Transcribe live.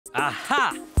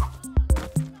Aha!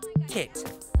 Kit,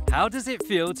 how does it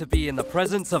feel to be in the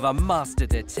presence of a master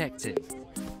detective?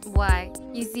 Why?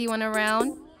 You see one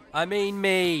around? I mean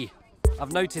me.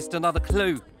 I've noticed another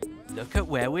clue. Look at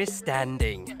where we're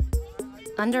standing.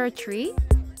 Under a tree?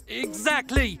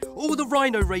 Exactly! All the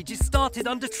rhino rages started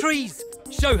under trees.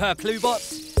 Show her, Cluebot.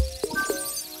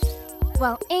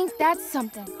 Well, ain't that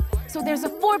something? So there's a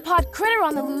four-pod critter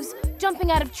on the loose,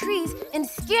 jumping out of trees and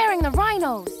scaring the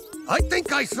rhinos. I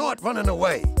think I saw it running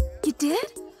away. You did?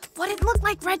 What'd it look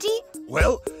like, Reggie?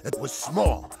 Well, it was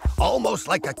small, almost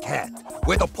like a cat,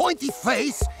 with a pointy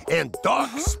face and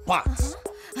dark spots.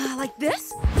 Like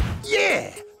this?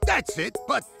 Yeah, that's it,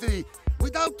 but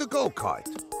without the go-kart.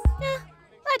 Yeah,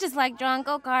 I just like drawing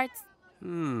go-karts.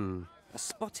 A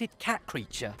spotted cat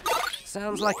creature.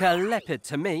 Sounds like a leopard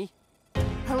to me.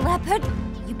 A leopard?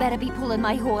 You better be pulling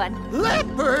my horn.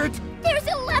 Leopard? There's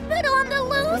a leopard on the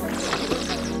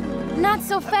loose! Not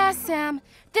so fast, Sam.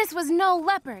 This was no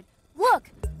leopard. Look,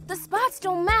 the spots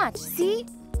don't match, see?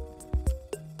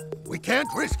 We can't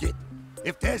risk it.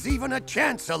 If there's even a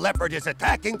chance a leopard is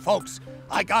attacking folks,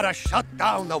 I gotta shut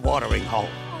down the watering hole.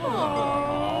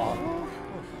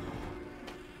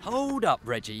 Hold up,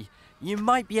 Reggie. You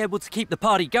might be able to keep the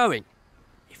party going.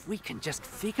 If we can just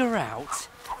figure out...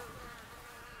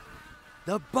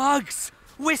 The bugs!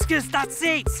 Whiskers, that's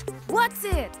it! What's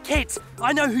it? Kit,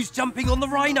 I know who's jumping on the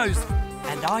rhinos.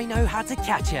 And I know how to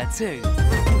catch her, too.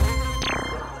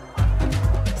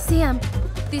 Sam,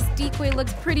 this decoy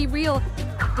looks pretty real.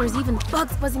 There's even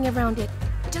bugs buzzing around it,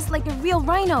 just like a real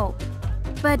rhino.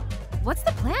 But what's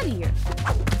the plan here?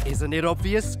 Isn't it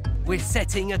obvious? We're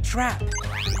setting a trap.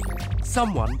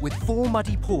 Someone with 4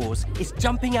 muddy paws is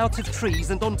jumping out of trees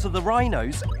and onto the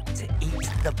rhinos to eat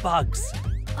the bugs.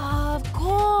 Of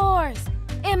course!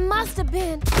 It must have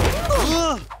been...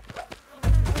 the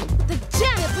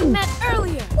Genet we met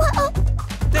earlier! Whoa!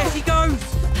 There she goes!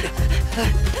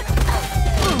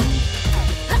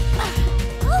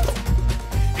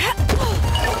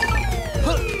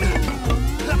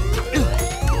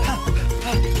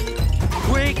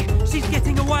 Quick! She's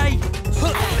getting away!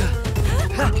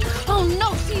 Oh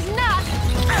no, she's not!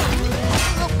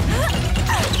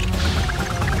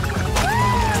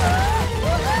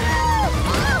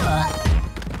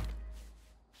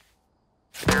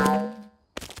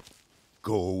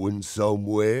 Going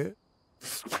somewhere?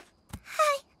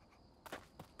 Hi.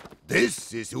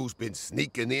 This is who's been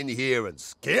sneaking in here and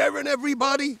scaring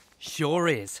everybody? Sure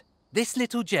is. This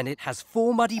little Genet has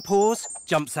 4 muddy paws,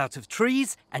 jumps out of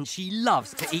trees, and she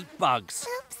loves to eat bugs.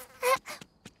 Oops.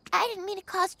 I didn't mean to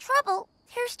cause trouble.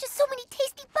 There's just so many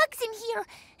tasty bugs in here,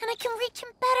 and I can reach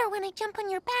them better when I jump on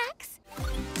your backs.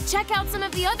 Check out some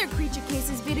of the other Creature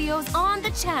Cases videos on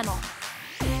the channel.